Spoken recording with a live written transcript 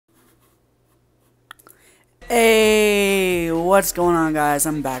Hey, what's going on, guys?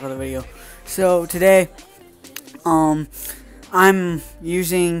 I'm back with a video. So today, I'm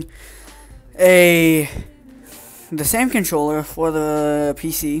using the same controller for the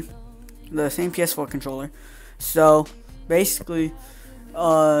PC, the same ps4 controller. So basically,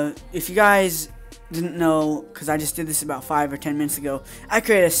 if you guys didn't know, because I just did this about 5 or 10 minutes ago, I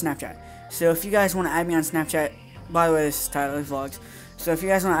created a Snapchat. So if you guys want to add me on Snapchat, by the way, this is Tyler's Vlogs. So if you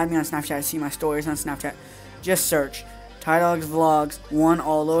guys want to add me on Snapchat and see my stories on Snapchat, just search Tyler's Vlogs, one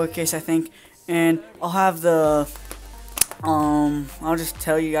all lowercase, I think, and I'll have the I'll just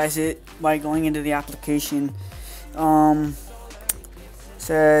tell you guys it by going into the application.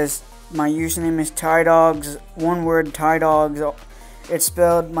 Says my username is TyDogs, one word, TyDogs. It's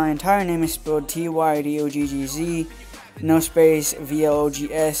spelled, my entire name is spelled TYDOGGZ, no space,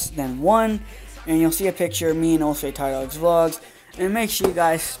 VLOGS, then 1, and you'll see a picture of me and also TyDogs Vlogs. And make sure you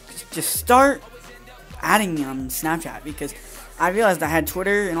guys just start adding me on Snapchat, because I realized I had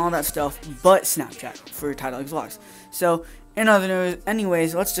Twitter and all that stuff, but Snapchat for TyDogs Vlogs. So, in other news,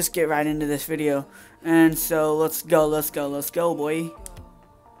 anyways, let's just get right into this video. And so, let's go, boy.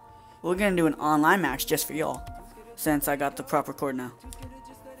 We're gonna do an online match just for y'all, since I got the proper cord now.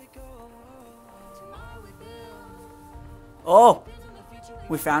 Oh,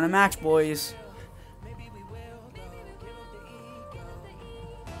 we found a match, boys.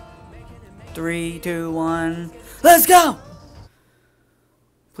 3, 2, 1, let's go!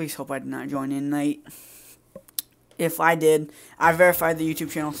 Please hope I did not join in late. If I did, I verified the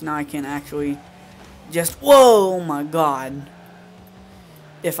YouTube channel, so now I can actually just, whoa, oh my god.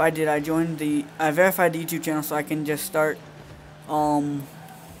 If I did, I verified the YouTube channel so I can just start,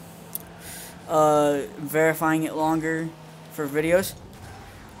 verifying it longer for videos.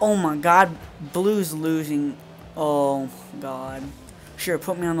 Oh my god, Blue's losing. Oh god. Sure,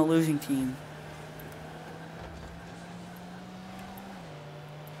 put me on the losing team.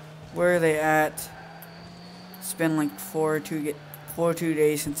 Where are they at? It's been like 4 or 2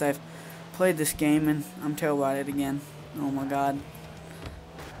 days since I've played this game, and I'm terrible at it again. Oh my god.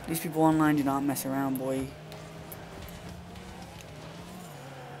 These people online do not mess around, boy.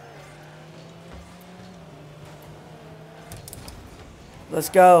 Let's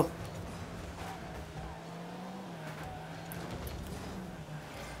go.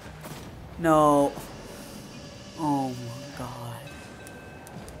 No. Oh my god.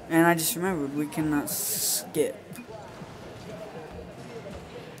 And I just remembered, we cannot skip.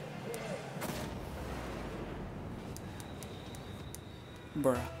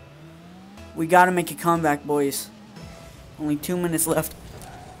 Bruh. We gotta make a comeback, boys. Only 2 minutes left.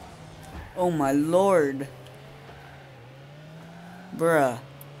 Oh my lord. Bruh.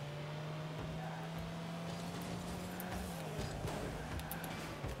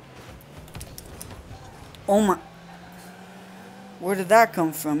 Oh my. Where did that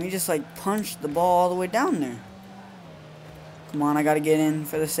come from? He just like punched the ball all the way down there. Come on, I gotta get in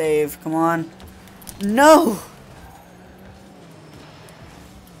for the save. Come on. No!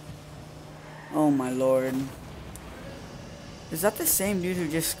 Oh my lord. Is that the same dude who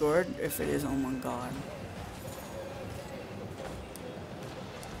just scored? If it is, oh my god.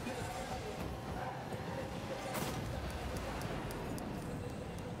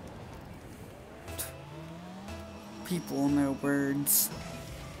 People and their words.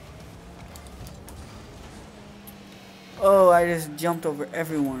 Oh, I just jumped over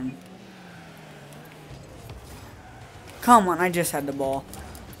everyone. Come on, I just had the ball.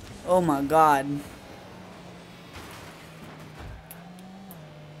 Oh my god.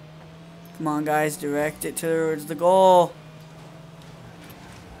 Come on, guys, direct it towards the goal.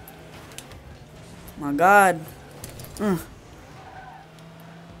 My god.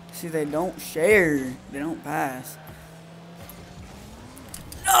 See, they don't share. They don't pass.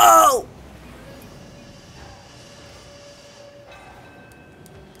 No!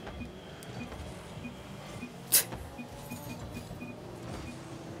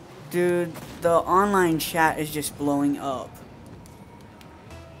 Dude, the online chat is just blowing up.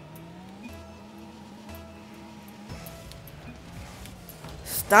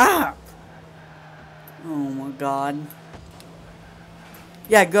 Stop! Oh my god.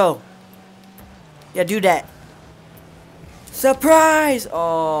 Yeah, go. Yeah, do that. Surprise!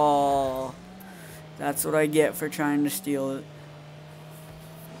 Oh, that's what I get for trying to steal it.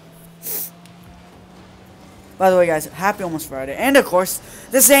 By the way, guys, happy almost Friday. And of course,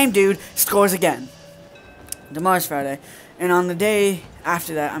 the same dude scores again. Tomorrow's Friday. And on the day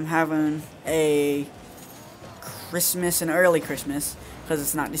after that, I'm having a Christmas, an early Christmas, because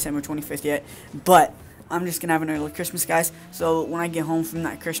it's not December 25th yet. But I'm just going to have an early Christmas, guys. So when I get home from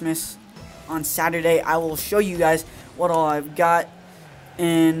that Christmas, on Saturday, I will show you guys what all I've got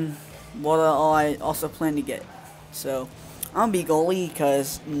and what all I also plan to get. So I'm gonna be goalie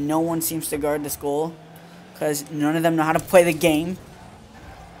because no one seems to guard this goal because none of them know how to play the game.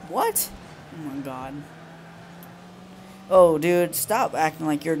 What? Oh my god. Oh, dude, stop acting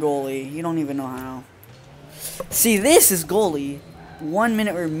like you're goalie. You don't even know how. See, this is goalie. 1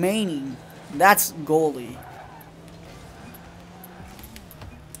 minute remaining. That's goalie.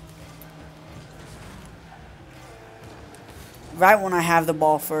 Right when I have the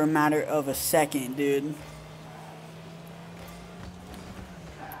ball for a matter of a second, dude.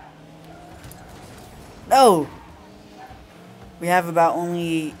 No! We have about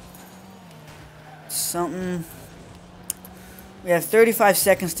only something. We have 35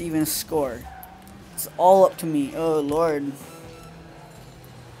 seconds to even score. It's all up to me. Oh, Lord.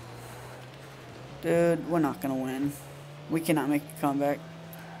 Dude, we're not going to win. We cannot make a comeback.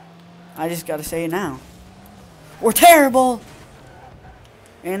 I just got to say it now. We're terrible!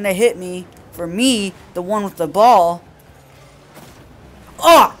 And they hit me. For me, the one with the ball.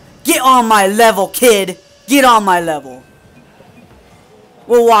 Oh! Get on my level, kid! Get on my level.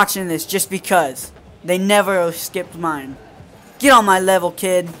 We're watching this just because. They never skipped mine. Get on my level,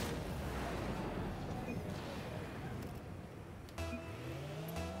 kid.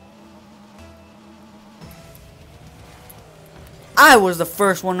 I was the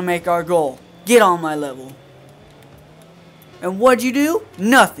first one to make our goal. Get on my level. And what'd you do?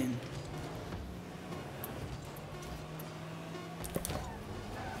 Nothing.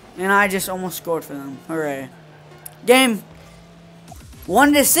 And I just almost scored for them. Hooray. Game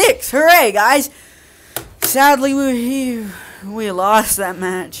 1-6. Hooray, guys. Sadly, we lost that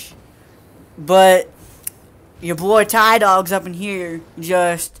match. But your boy Ty Dogs up in here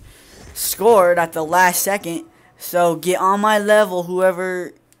just scored at the last second. So get on my level,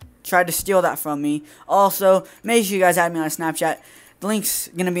 whoever tried to steal that from me. Also, make sure you guys add me on Snapchat. The link's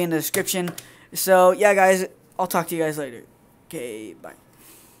going to be in the description. So, yeah, guys, I'll talk to you guys later. Okay, bye.